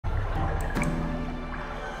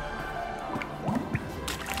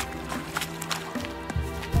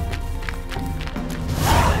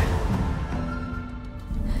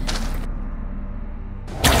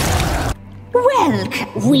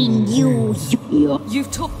We knew you.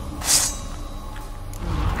 You've told.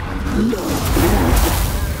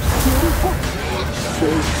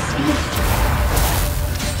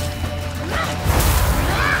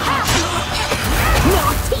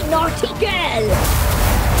 Naughty, naughty girl!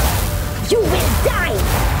 You will die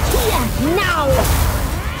here now!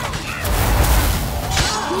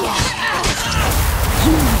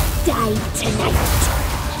 You die tonight!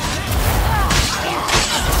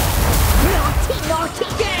 Naughty, naughty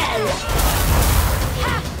girl!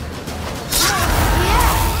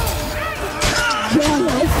 Your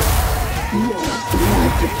life, your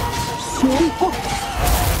blood, so hot.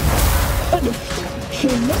 Punished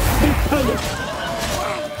shall not be punished.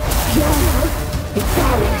 Your life is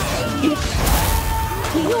ours.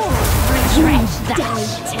 You'll regret that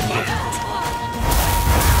tonight.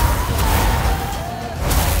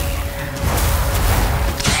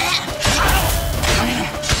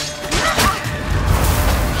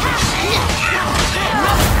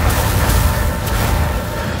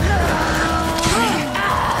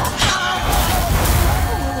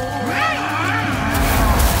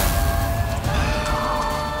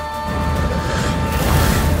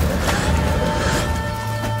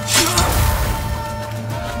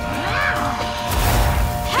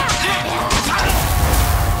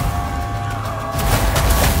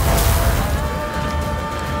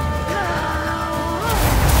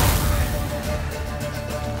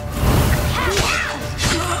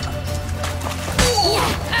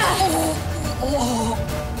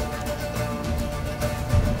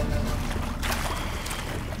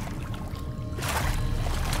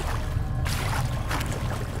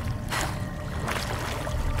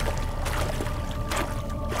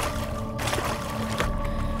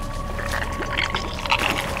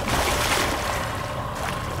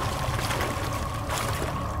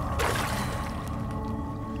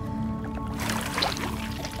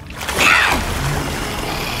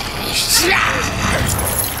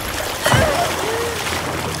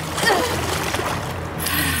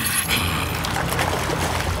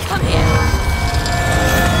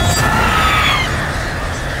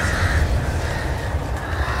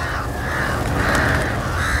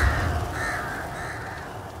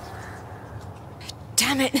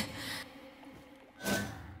 Damn it!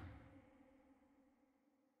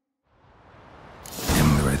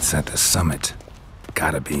 Imlerith's at the summit.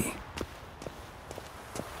 Gotta be.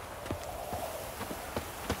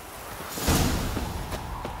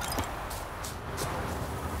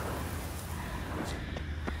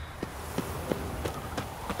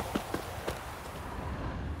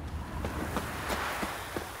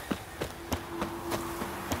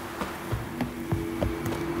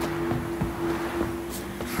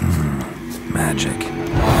 Magic.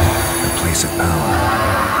 The place of power.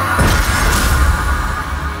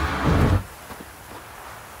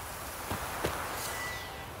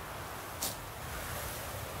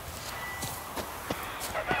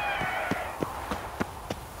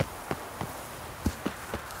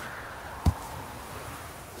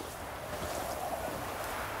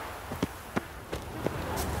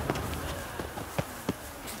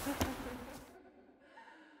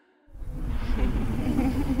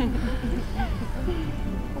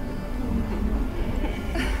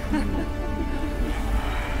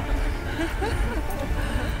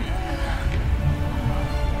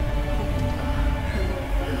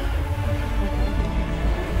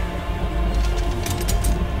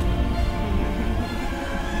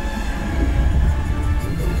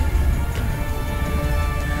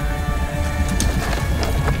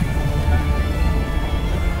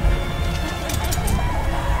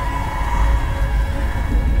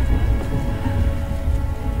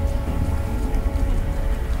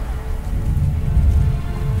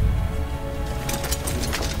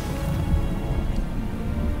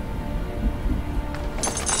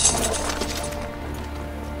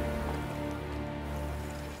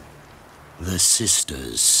 The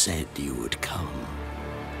sisters said you would come.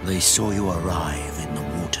 They saw you arrive in the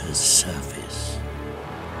water's surface.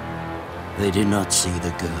 They did not see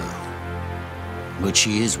the girl. But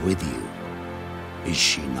she is with you, is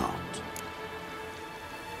she not?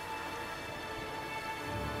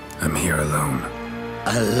 I'm here alone.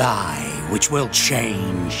 A lie which will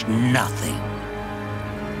change nothing.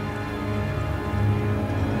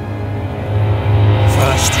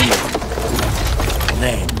 First you,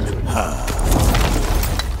 then her.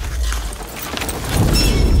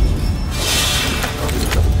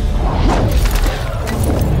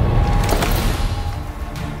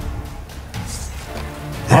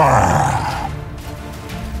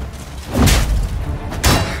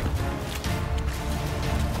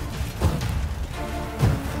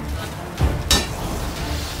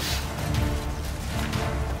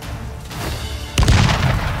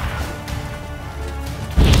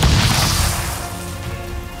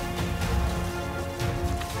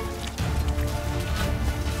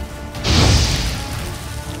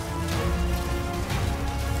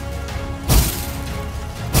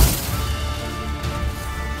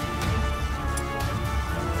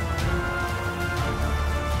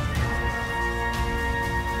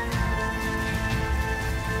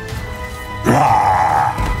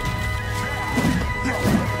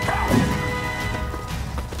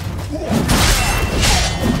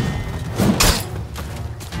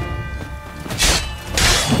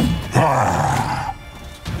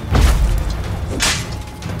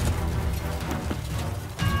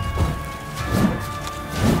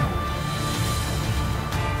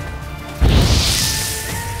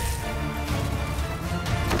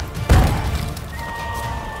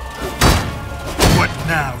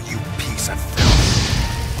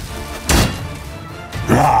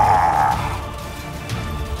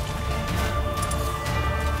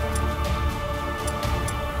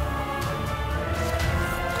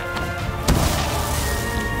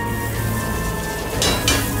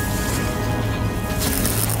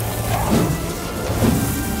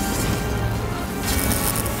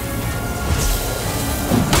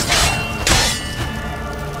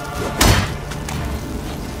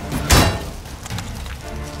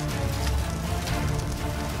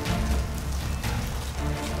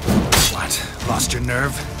 Lost your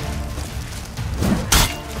nerve?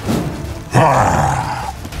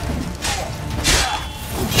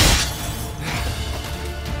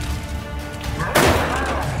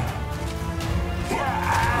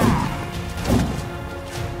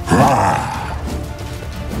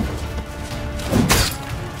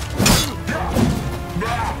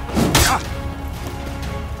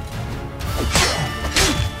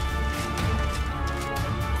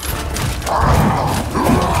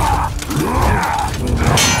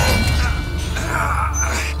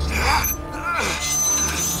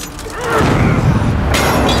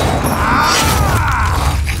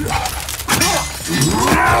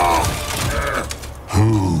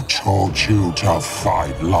 Who taught you to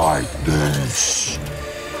fight like this?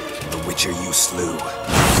 The Witcher you slew.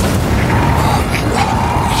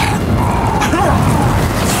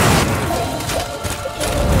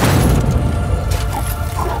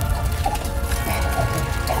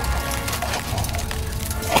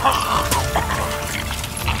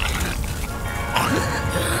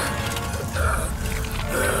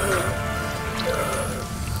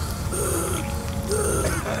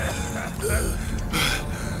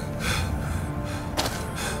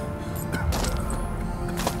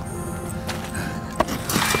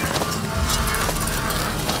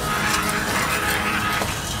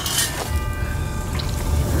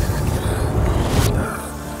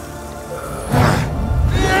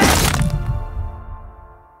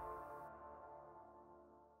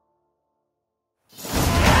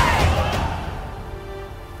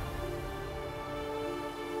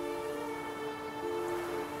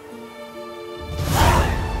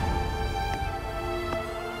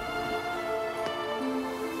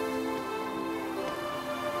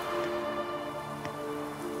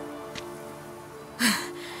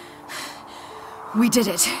 We did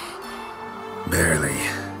it. Barely.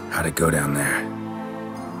 How'd it go down there?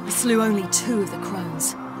 I slew only 2 of the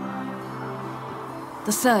crones.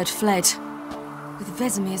 The third fled, with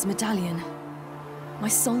Vesemir's medallion. My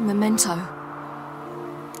sole memento.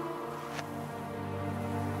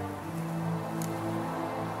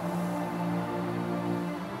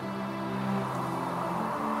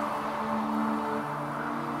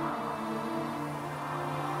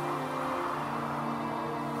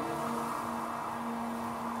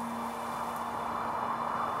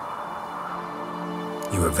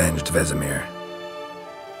 You avenged Vesemir.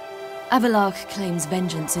 Avalark claims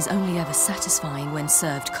vengeance is only ever satisfying when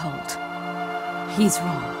served cold. He's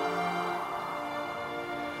wrong.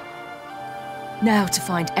 Now to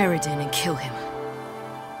find Eredin and kill him.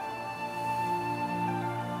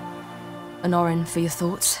 Honorin, for your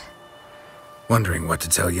thoughts? Wondering what to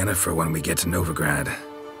tell Yennefer when we get to Novigrad.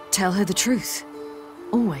 Tell her the truth.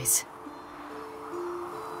 Always.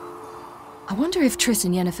 I wonder if Triss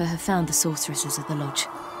and Yennefer have found the sorceresses of the Lodge.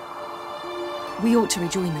 We ought to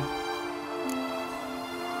rejoin them.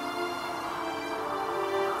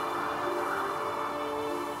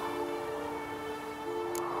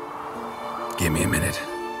 Give me a minute.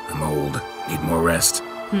 I'm old. Need more rest.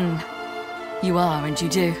 You are, and you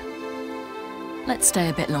do. Let's stay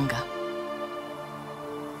a bit longer.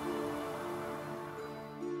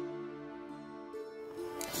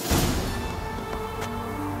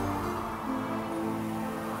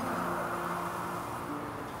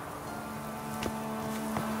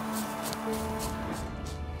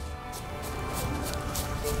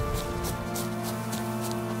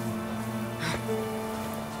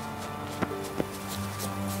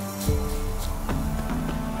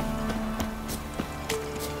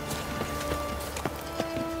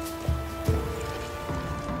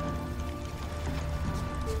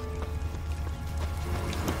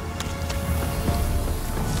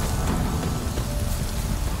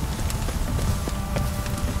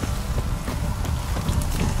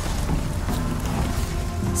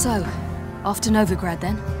 So, off to Novigrad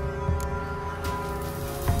then?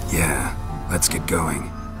 Yeah, let's get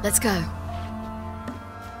going. Let's go.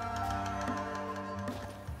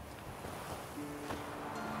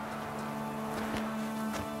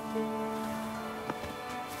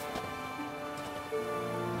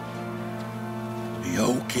 The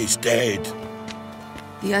oak is dead.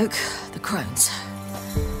 The oak, the crones.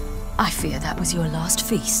 I fear that was your last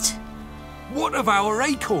feast. What of our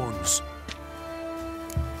acorns?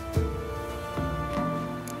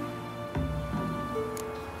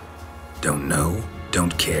 Don't know,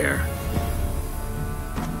 don't care.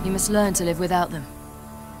 You must learn to live without them.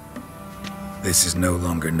 This is no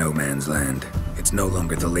longer no man's land. It's no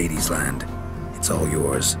longer the lady's land. It's all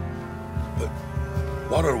yours. But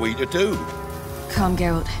what are we to do? Come,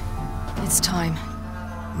 Geralt. It's time.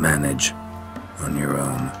 Manage. On your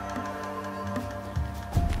own.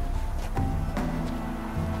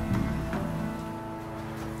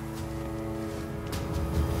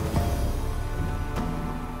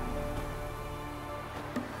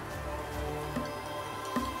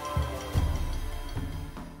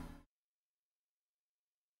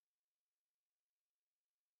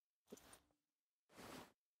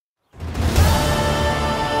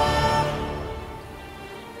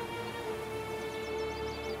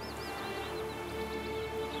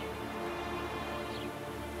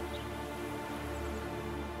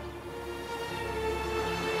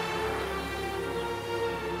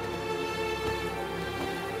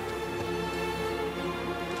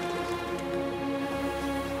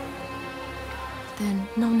 They're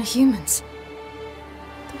non-humans.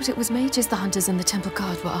 Thought it was mages the hunters and the temple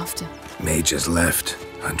guard were after. Mages left.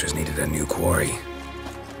 Hunters needed a new quarry.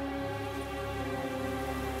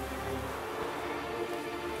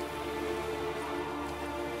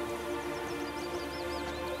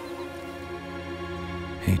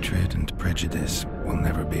 Hatred and prejudice will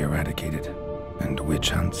never be eradicated, and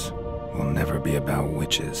witch hunts will never be about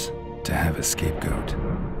witches. To have a scapegoat,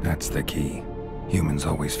 that's the key. Humans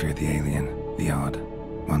always fear the alien, the odd.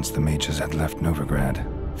 Once the mages had left Novigrad,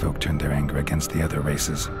 folk turned their anger against the other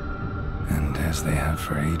races, and as they have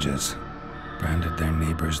for ages, branded their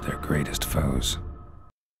neighbors their greatest foes.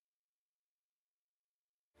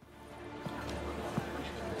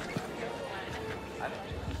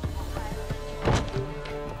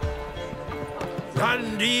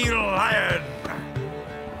 Dandelion!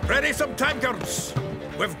 Ready some tankards!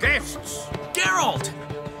 With guests! Geralt!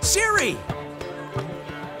 Ciri!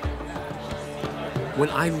 When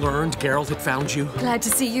I learned Geralt had found you... Glad to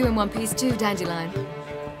see you in one piece too, Dandelion.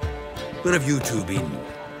 Where have you two been?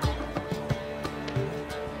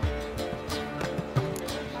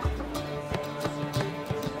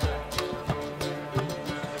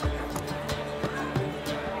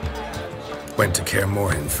 Went to Kaer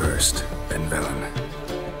Morhen first, then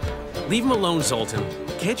Velen. Leave him alone, Zoltan.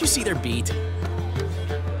 Can't you see they're beat?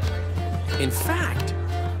 In fact,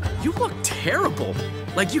 you look terrible.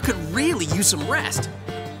 Like you could really use some rest.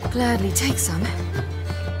 Gladly take some.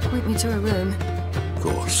 Point me to a room. Of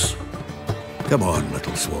course. Come on,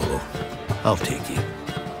 little swallow. I'll take you.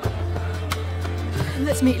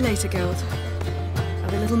 Let's meet later, Geralt.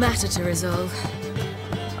 I've a little matter to resolve.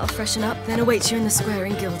 I'll freshen up, then await you in the square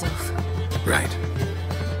in Gildorf. Right.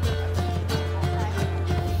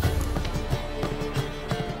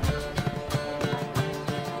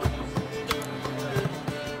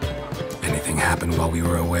 Anything happened while we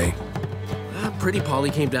were away? Pretty Polly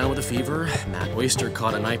came down with a fever, Matt Oyster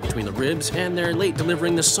caught a knife between the ribs, and they're late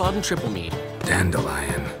delivering the sodden triple mead.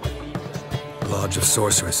 Dandelion. Lodge of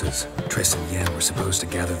Sorceresses. Triss and Yen were supposed to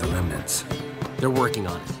gather the remnants. They're working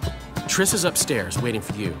on it. Triss is upstairs, waiting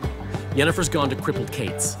for you. Yennefer's gone to crippled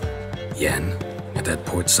Kate's. Yen? At that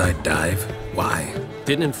portside dive? Why?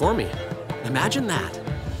 Didn't inform me. Imagine that.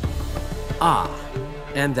 Ah,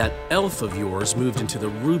 and that elf of yours moved into the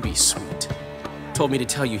Ruby Suite. Told me to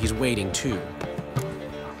tell you he's waiting too.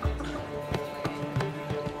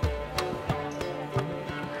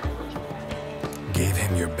 Gave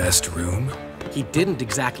him your best room? He didn't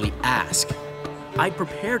exactly ask. I'd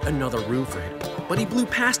prepared another room for him, but he blew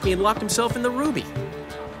past me and locked himself in the Ruby.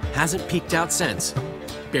 Hasn't peeked out since.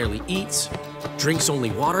 Barely eats, drinks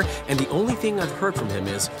only water, and the only thing I've heard from him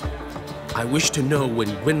is, I wish to know when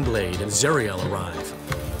Gwynblade and Zeriel arrive.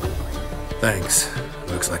 Thanks.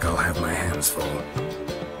 Looks like I'll have my hands full.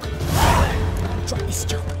 Drop this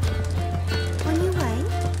job. On your way?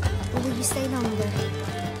 Or will you stay longer?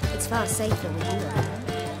 It's far safer with you around.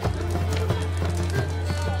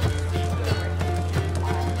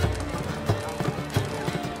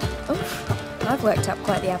 Oof, I've worked up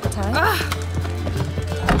quite the appetite.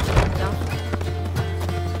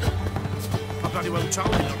 I bloody well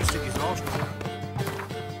told him not to stick his arse.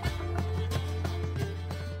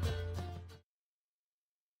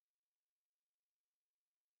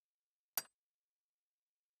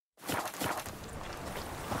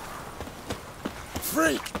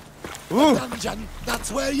 Freak! The dungeon,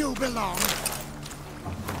 that's where you belong.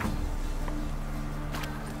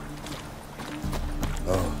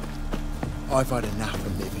 Oh, I've had enough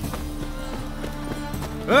of living.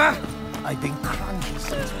 I've been cranky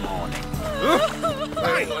since morning.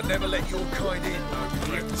 Hey, I'll never let your kind in.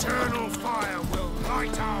 The eternal fire will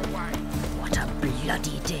light our way. What a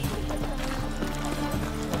bloody day.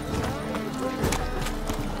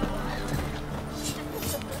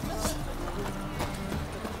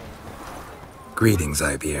 Greetings,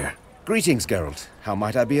 Ivier. Greetings, Geralt. How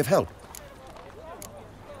might I be of help?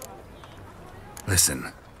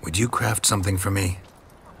 Listen, would you craft something for me?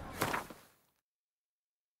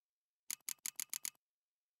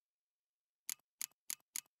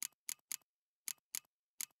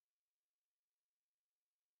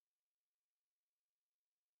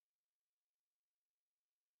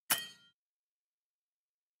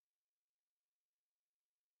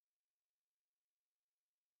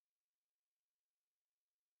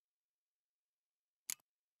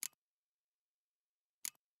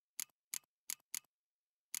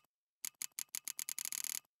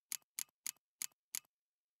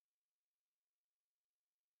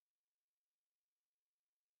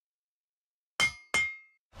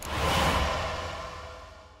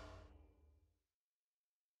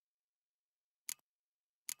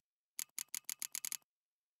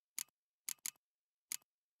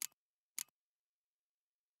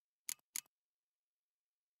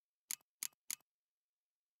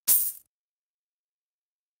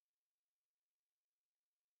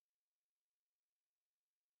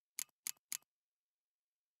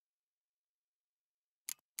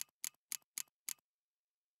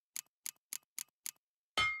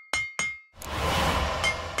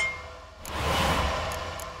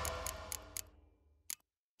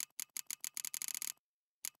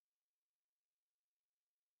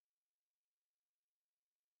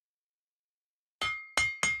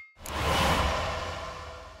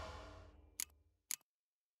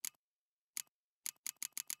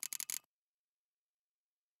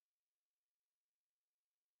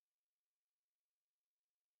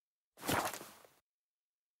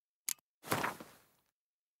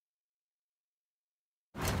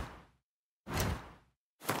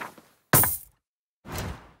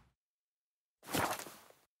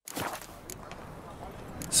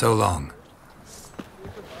 So long.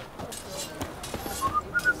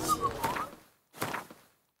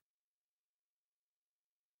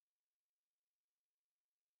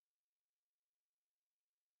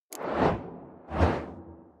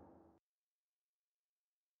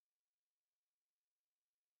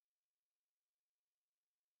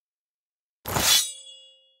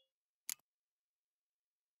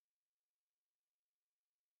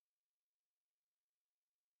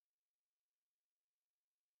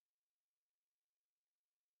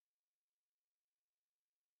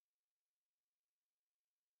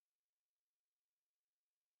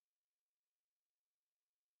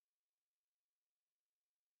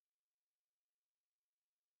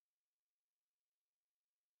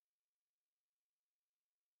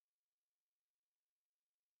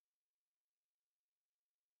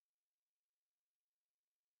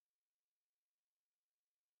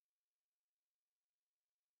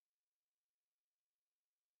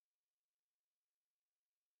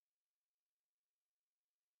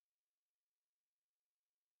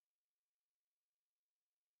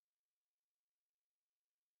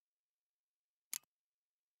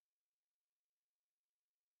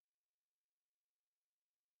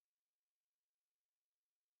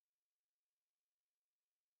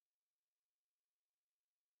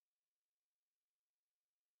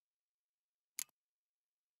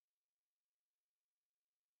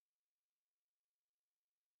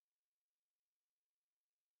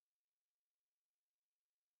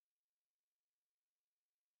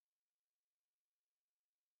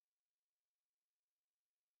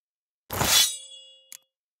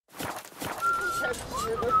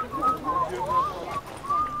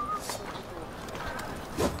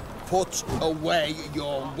 Put away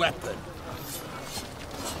your weapon.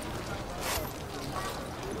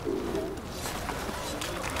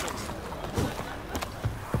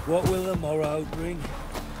 What will the morrow bring?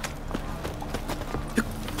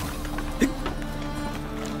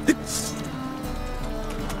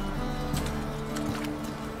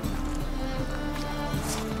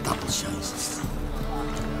 Double chase.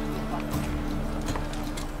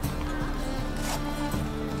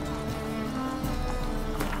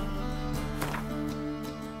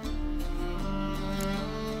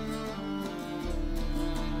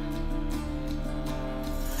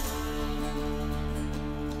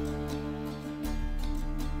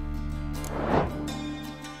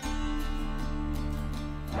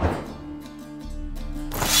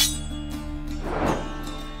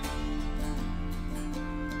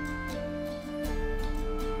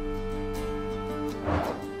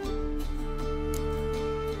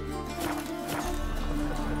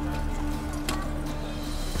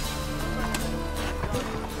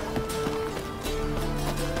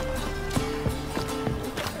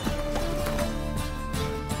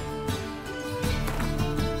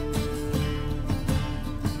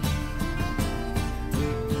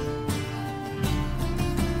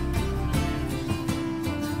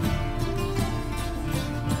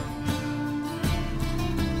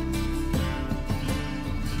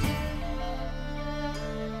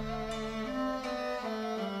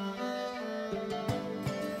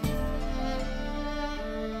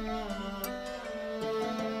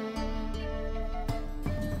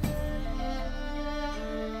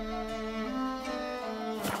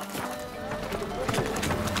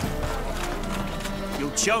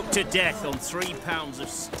 choked to death on 3 pounds of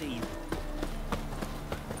steel.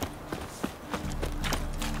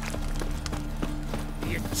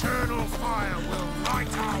 The eternal fire will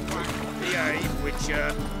light our way. Behave,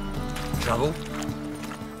 Witcher. Trouble?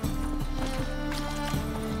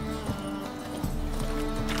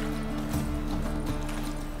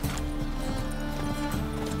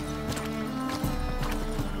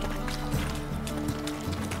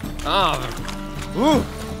 Ooh!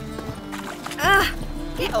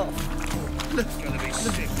 Get off. It's gonna be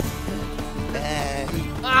sick.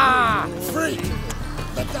 Free!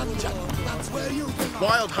 The dungeon, that's where you belong.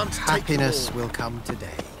 Wild Hunt's Happiness will come today.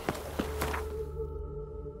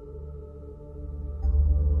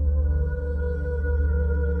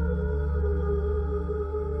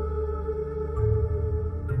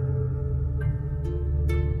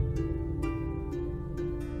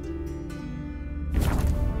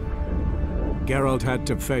 Geralt had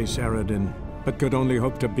to face Eredin, but could only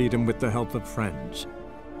hope to beat him with the help of friends.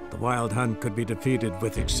 The Wild Hunt could be defeated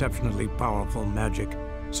with exceptionally powerful magic,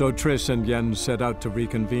 so Triss and Yen set out to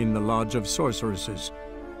reconvene the Lodge of Sorceresses.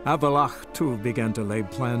 Avalach, too, began to lay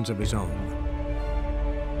plans of his own.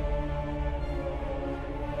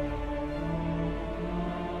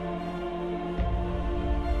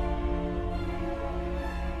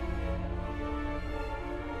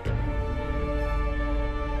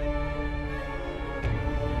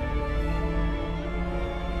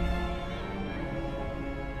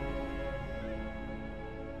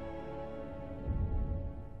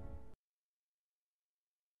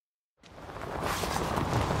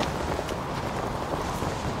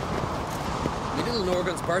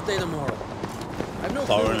 Norgan's birthday tomorrow. I've no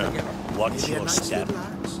Foreigner, clue. what's your step?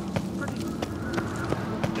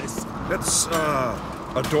 It's,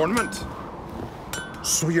 adornment.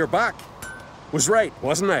 So you're back. Was right,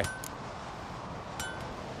 wasn't I?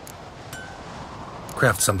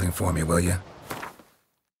 Craft something for me, will you?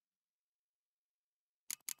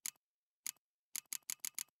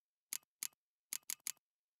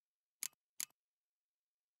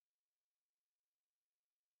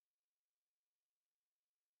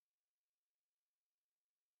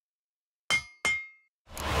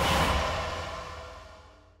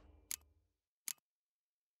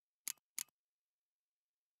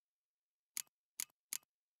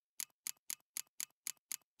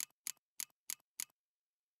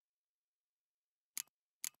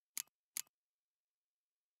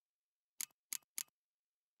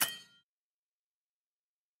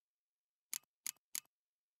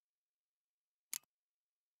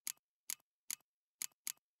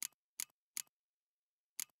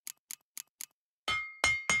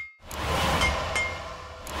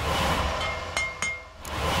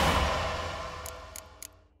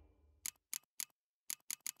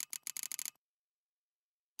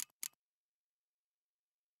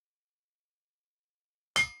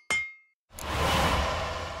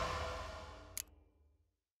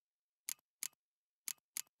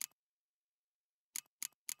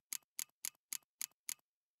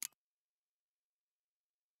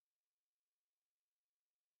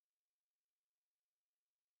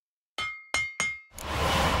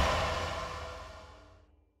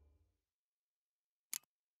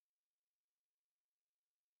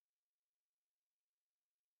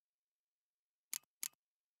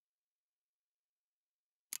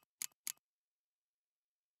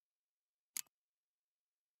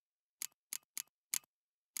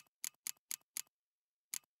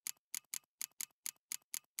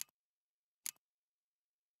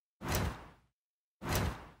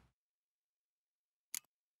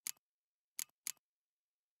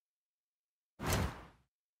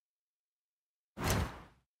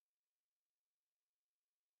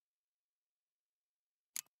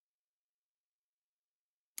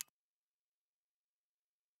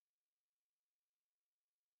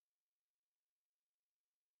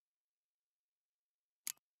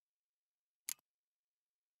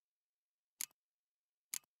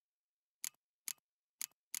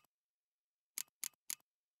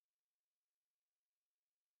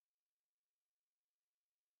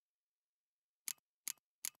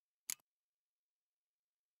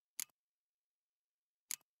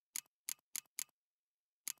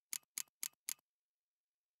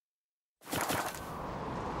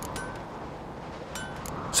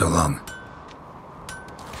 So long.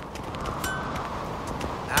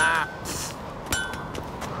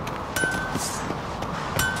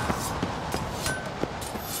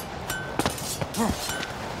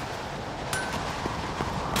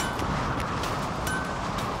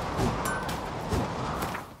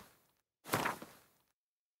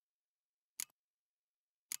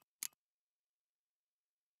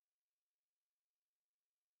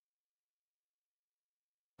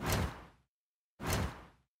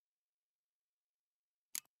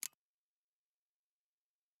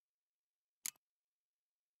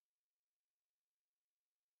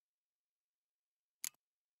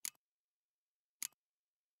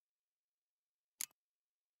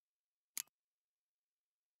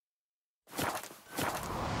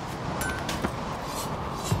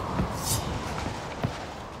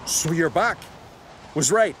 So you're back.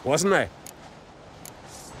 Was right, wasn't I?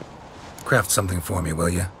 Craft something for me, will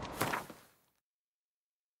you?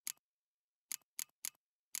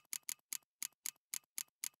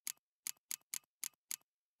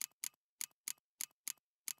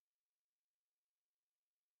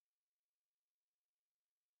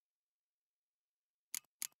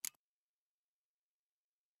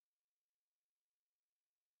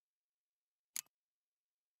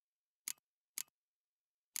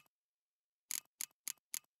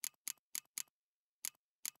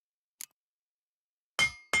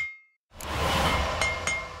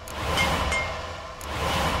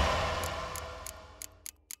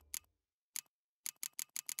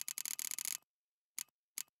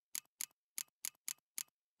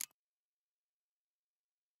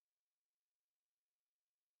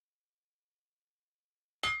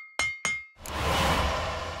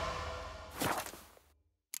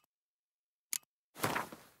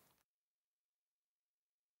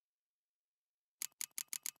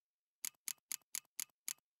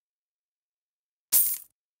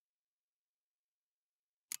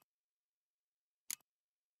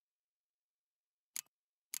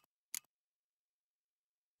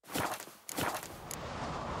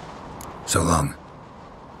 So long.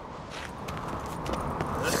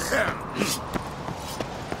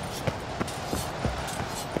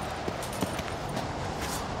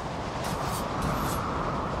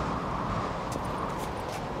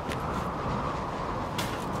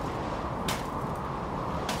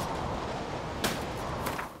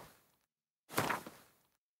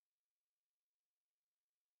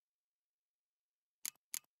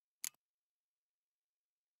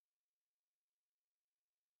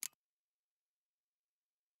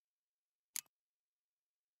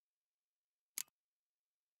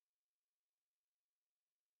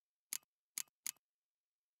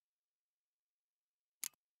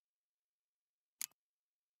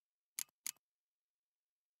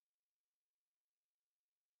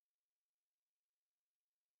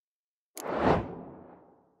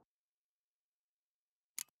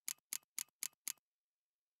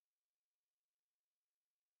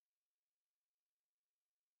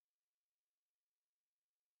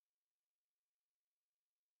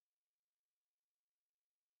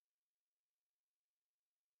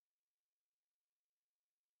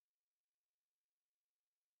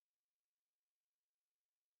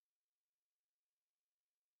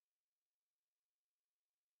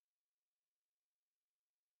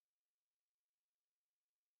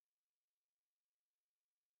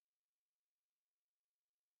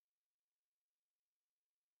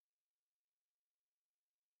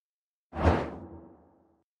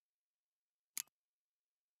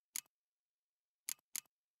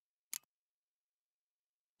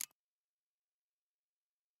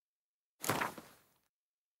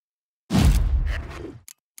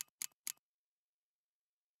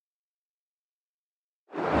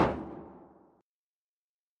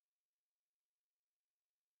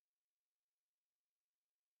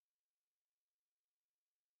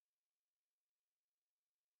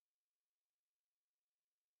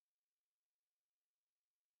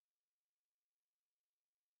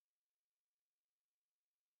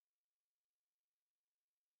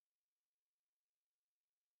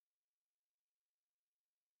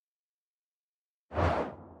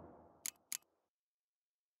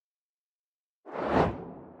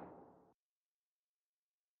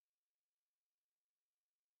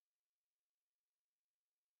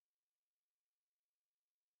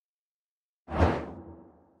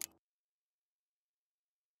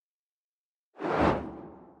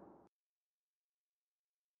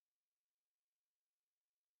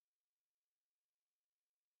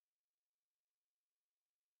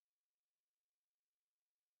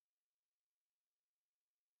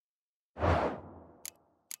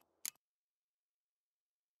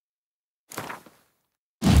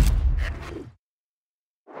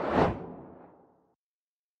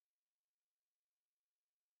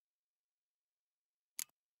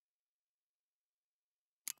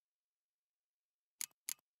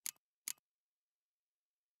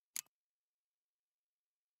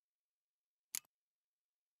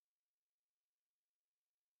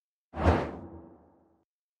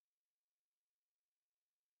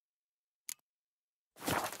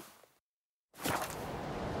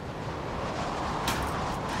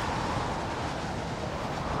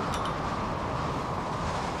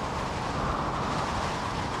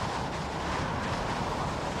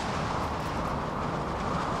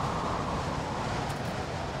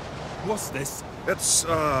 What's this? It's,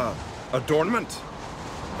 adornment.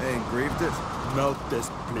 I engraved it. Melt this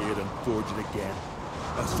blade and forge it again.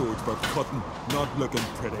 A sword for cutting, not looking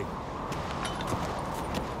pretty.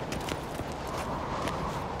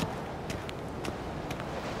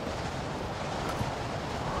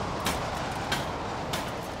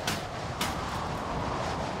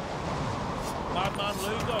 Madman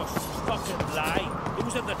Lugos, fucking lie. It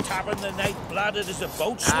was at the tavern the night bladdered as a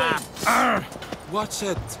boat swing. What's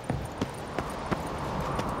it?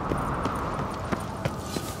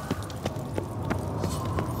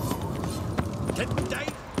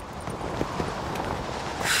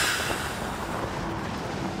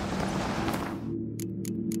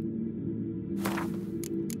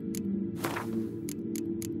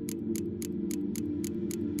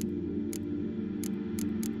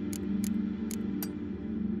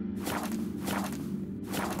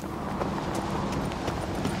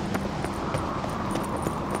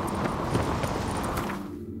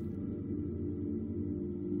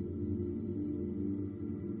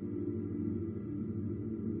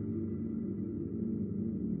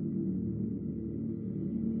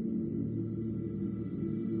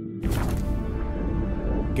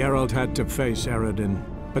 Geralt had to face Eredin,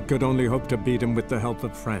 but could only hope to beat him with the help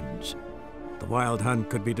of friends. The Wild Hunt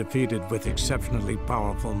could be defeated with exceptionally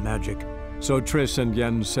powerful magic, so Triss and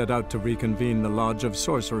Yen set out to reconvene the Lodge of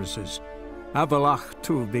Sorceresses. Avalach,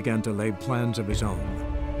 too, began to lay plans of his own.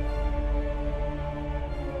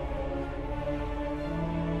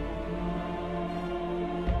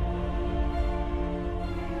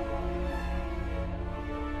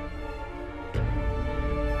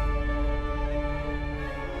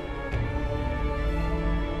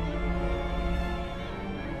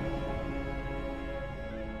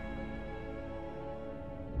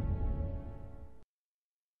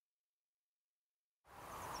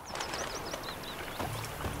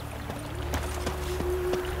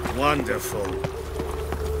 Wonderful.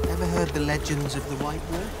 Ever heard the legends of the White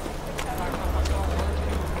Wolf?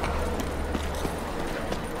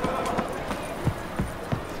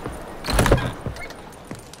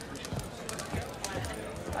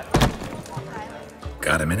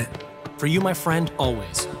 Got a minute? For you, my friend,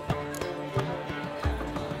 always.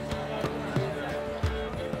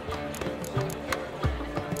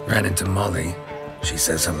 Ran into Molly. She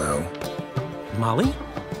says hello. Molly?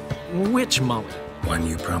 Which Molly? One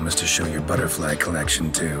you promised to show your butterfly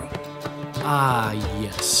collection to. Ah,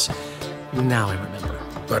 yes. Now I remember.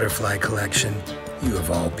 Butterfly collection? You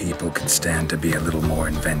of all people could stand to be a little more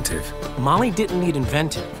inventive. Molly didn't need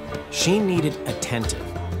inventive. She needed attentive.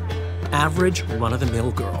 Average,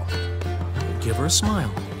 run-of-the-mill girl. Give her a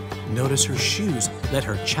smile. Notice her shoes. Let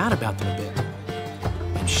her chat about them a bit.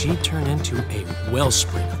 And she'd turn into a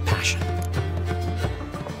wellspring of passion.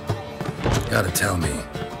 Gotta tell me,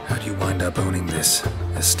 how'd you wind up owning this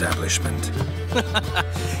establishment?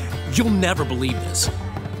 You'll never believe this.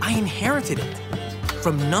 I inherited it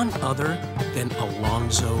from none other than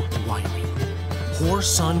Alonzo Wiley,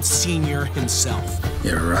 Whoreson Sr. himself.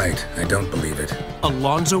 You're right, I don't believe it.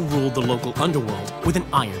 Alonzo ruled the local underworld with an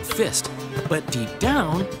iron fist, but deep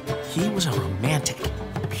down, he was a romantic,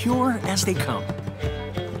 pure as they come.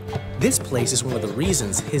 This place is one of the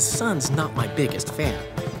reasons his son's not my biggest fan.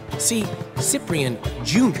 See, Cyprian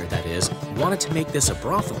Jr., that is, wanted to make this a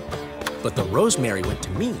brothel, but the Rosemary went to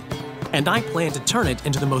me, and I planned to turn it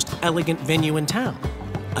into the most elegant venue in town,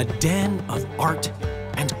 a den of art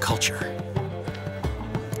and culture.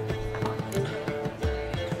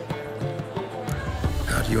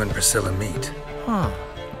 How'd you and Priscilla meet?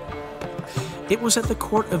 It was at the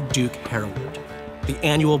court of Duke Harold, the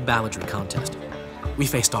annual balladry contest. We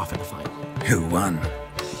faced off in the fight. Who won?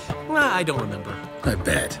 I don't remember. I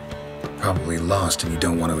bet. Probably lost and you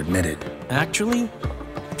don't want to admit it. Actually,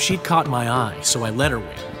 she'd caught my eye, so I let her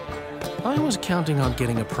win. I was counting on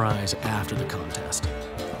getting a prize after the contest.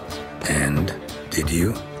 And did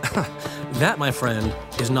you? That, my friend,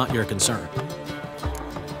 is not your concern.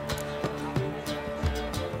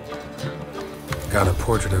 Got a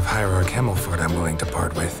portrait of Hierarch Himmelford I'm willing to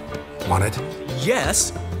part with. Want it?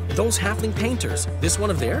 Yes! Those halfling painters. This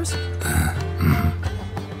one of theirs?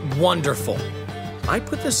 Wonderful. I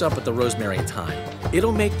put this up at the Rosemary in time.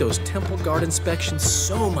 It'll make those temple guard inspections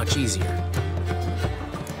so much easier.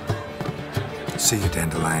 See you,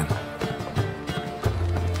 Dandelion.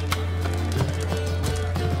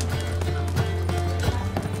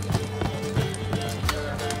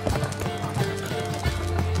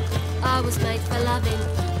 I was made for loving.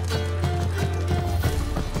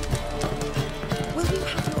 Will you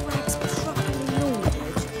have your rags properly laundered?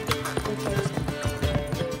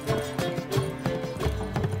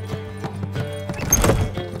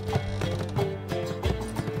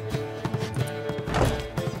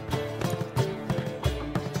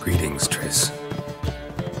 Greetings, Triss.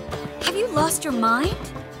 lost your mind?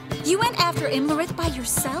 You went after Imlerith by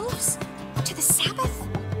yourselves? To the Sabbath?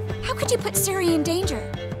 How could you put Ciri in danger?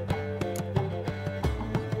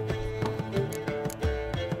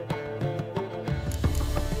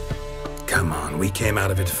 Come on, we came out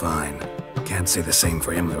of it fine. Can't say the same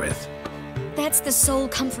for Imlerith. That's the sole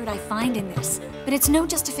comfort I find in this, but it's no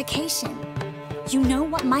justification. You know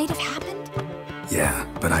what might have happened? Yeah,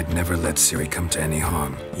 but I'd never let Ciri come to any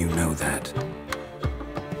harm. You know that.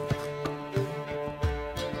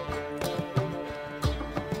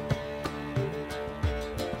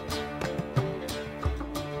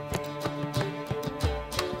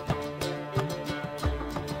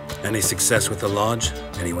 Any success with the Lodge?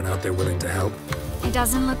 Anyone out there willing to help? It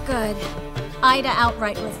doesn't look good. Ida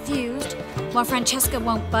outright refused, while Francesca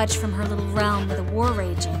won't budge from her little realm with a war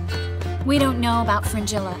raging. We don't know about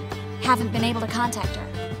Fringilla. Haven't been able to contact her.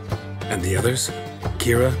 And the others?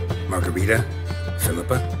 Kira? Margarita?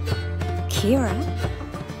 Philippa? Kira?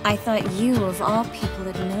 I thought you, of all people,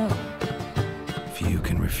 would know. Few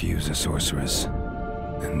can refuse a sorceress.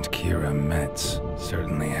 And Kira Metz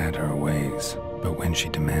certainly had her ways. But when she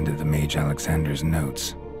demanded the Mage Alexander's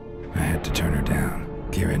notes, I had to turn her down.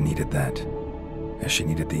 Kira needed that, as she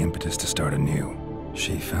needed the impetus to start anew.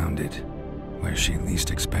 She found it where she least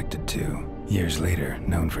expected to. Years later,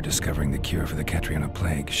 known for discovering the cure for the Catriona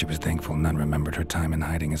plague, she was thankful none remembered her time in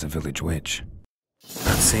hiding as a village witch.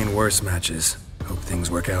 I've seen worse matches. Hope things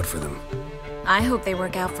work out for them. I hope they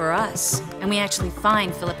work out for us, and we actually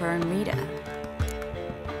find Philippa and Rita.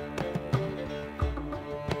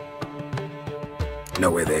 Know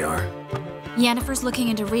where they are? Yennefer's looking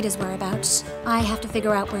into Rita's whereabouts. I have to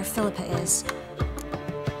figure out where Philippa is.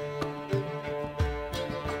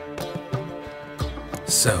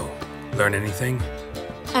 So, learn anything?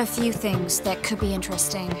 A few things that could be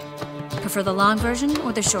interesting. Prefer the long version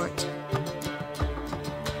or the short?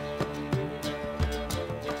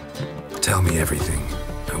 Tell me everything.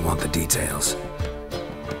 I want the details.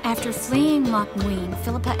 After fleeing Loch Muin,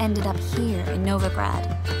 Philippa ended up here in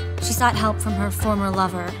Novigrad. She sought help from her former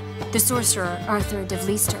lover, the sorcerer Arthur de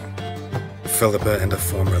Vlister. Philippa and a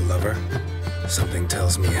former lover? Something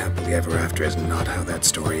tells me happily ever after is not how that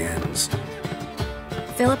story ends.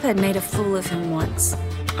 Philippa had made a fool of him once.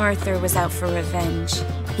 Arthur was out for revenge.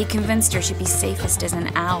 He convinced her she'd be safest as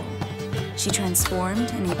an owl. She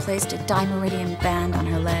transformed, and he placed a Dimeridian band on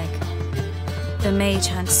her leg. The mage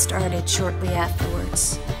hunt started shortly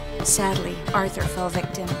afterwards. Sadly, Arthur fell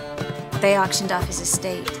victim. They auctioned off his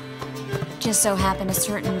estate. Just so happened a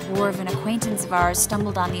certain dwarven acquaintance of ours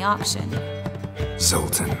stumbled on the auction.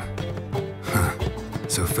 Zoltan. Huh.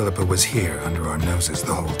 So Philippa was here under our noses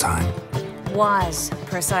the whole time? Was,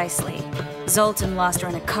 precisely. Zoltan lost her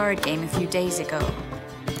in a card game a few days ago.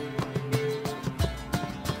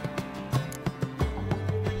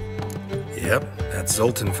 Yep, that's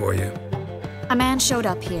Zoltan for you. A man showed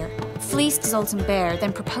up here, fleeced Zoltan bare,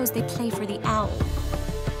 then proposed they play for the owl.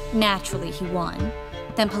 Naturally, he won,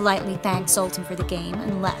 then politely thanked Zoltan for the game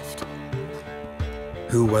and left.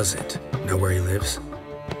 Who was it? Know where he lives?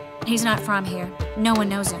 He's not from here. No one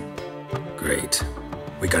knows him. Great.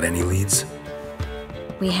 We got any leads?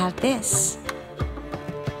 We have this.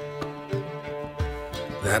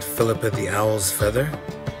 That Philippa the Owl's feather?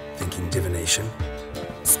 Thinking divination?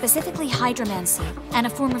 Specifically hydromancy, and a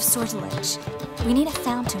form of sortilege. We need a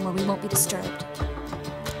fountain where we won't be disturbed.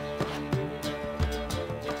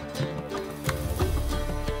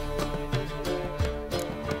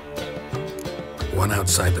 One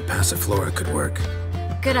outside the Passiflora could work.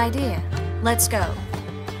 Good idea. Let's go.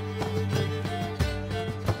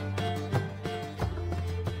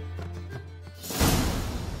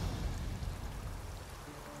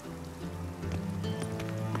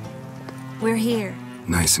 We're here.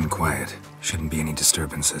 Nice and quiet. Shouldn't be any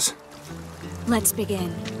disturbances. Let's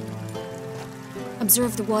begin.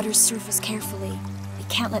 Observe the water's surface carefully. We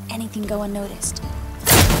can't let anything go unnoticed.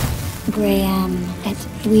 Graham et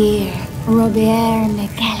Dwyer, Robert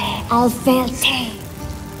Michele, Alfelte.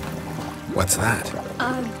 What's that?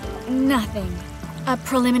 Nothing. A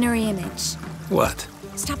preliminary image. What?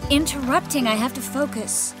 Stop interrupting, I have to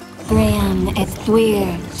focus. Graham et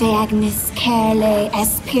Dwyer, de Agnes Kerle,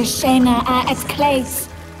 es Pirshena a et Claes.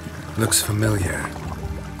 Looks familiar.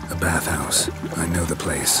 A bathhouse. I know the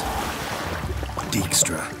place.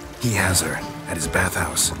 Dijkstra. He has her. At his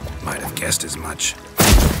bathhouse. Might have guessed as much.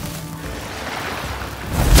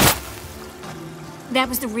 That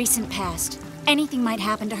was the recent past. Anything might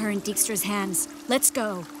happen to her in Dijkstra's hands. Let's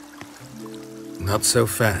go. Not so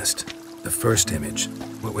fast. The first image.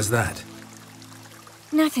 What was that?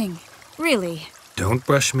 Nothing. Really. Don't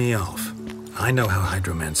brush me off. I know how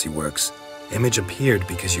hydromancy works. Image appeared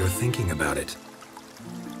because you're thinking about it.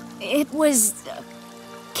 It was...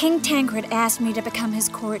 King Tancred asked me to become his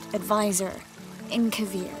court advisor in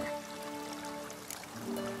Kavir.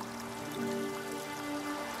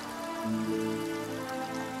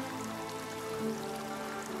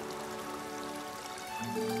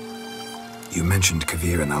 You mentioned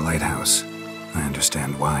Kavir in the lighthouse. I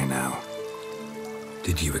understand why now.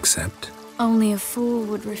 Did you accept? Only a fool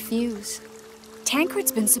would refuse.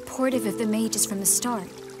 Tancred's been supportive of the mages from the start.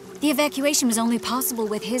 The evacuation was only possible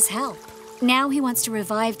with his help. Now he wants to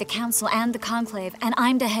revive the Council and the Conclave, and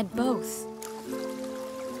I'm to head both.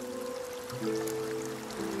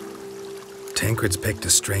 Tancred's picked a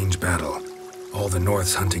strange battle. All the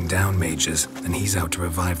North's hunting down mages, and he's out to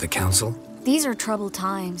revive the Council? These are troubled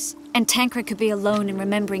times, and Tancred could be alone in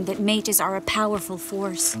remembering that mages are a powerful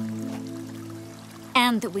force.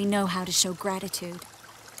 And that we know how to show gratitude.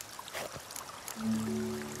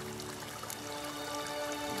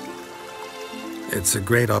 It's a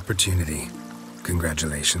great opportunity.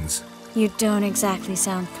 Congratulations. You don't exactly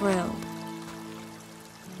sound thrilled.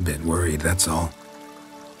 Bit worried, that's all.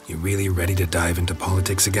 You really ready to dive into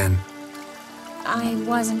politics again? I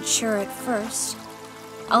wasn't sure at first.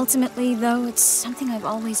 Ultimately, though, it's something I've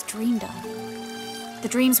always dreamed of. The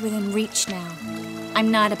dream's within reach now. I'm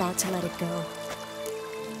not about to let it go.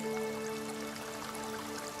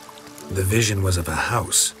 The vision was of a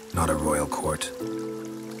house, not a royal court.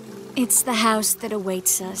 It's the house that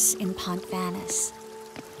awaits us in Pont Vanis.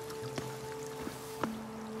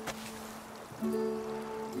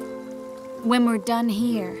 When we're done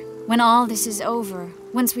here, when all this is over,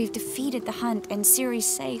 once we've defeated the hunt and Ciri's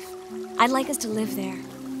safe, I'd like us to live there,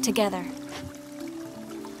 together.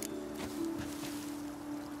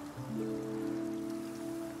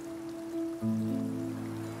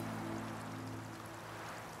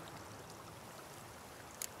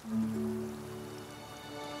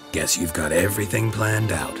 Guess you've got everything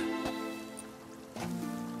planned out.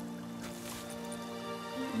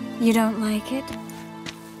 You don't like it?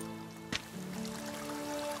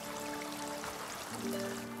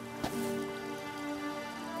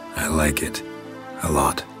 I like it. A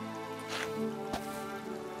lot.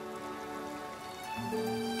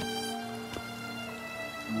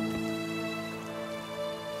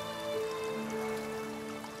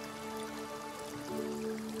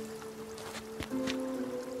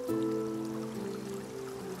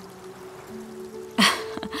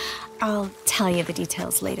 I'll tell you the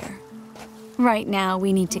details later. Right now,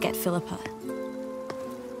 we need to get Philippa.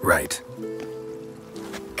 Right.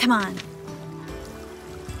 Come on.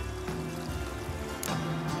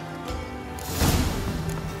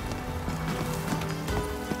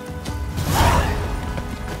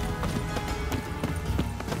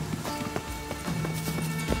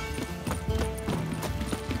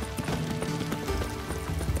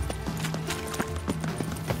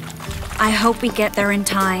 I hope we get there in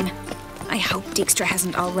time. I hope Dijkstra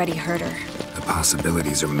hasn't already hurt her. The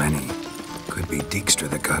possibilities are many. Could be Dijkstra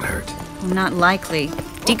that got hurt. Well, not likely.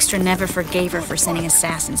 Dijkstra never forgave her for sending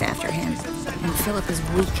assassins after him. And Philip is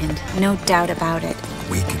weakened, no doubt about it.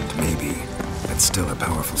 Weakened, maybe, but still a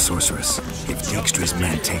powerful sorceress. If Dijkstra's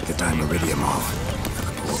men take the Dimeridium off,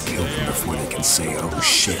 Philippa will kill them before they can say, oh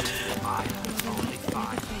shit.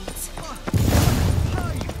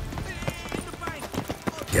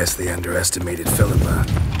 Guess they underestimated Philippa.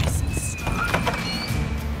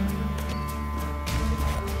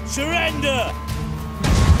 Surrender!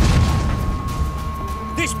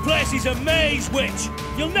 This place is a maze, witch!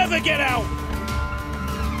 You'll never get out!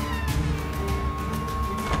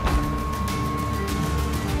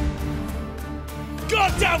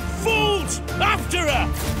 Goddamn fools! After her!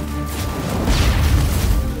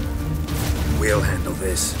 We'll handle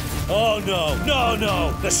this. Oh no, no,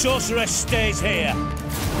 no! The sorceress stays here!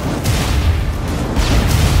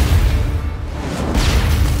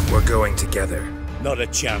 We're going together. Not a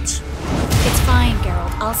chance. It's fine,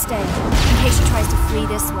 Geralt. I'll stay, in case she tries to flee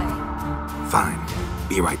this way. Fine.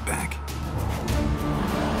 Be right back.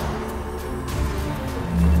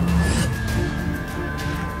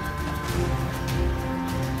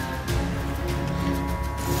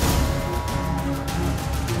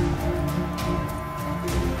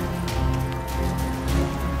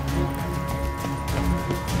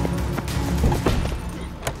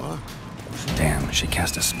 Damn, she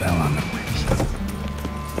cast a spell on them.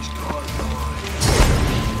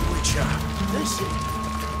 Witcher, listen.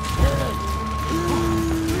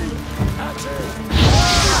 That's it.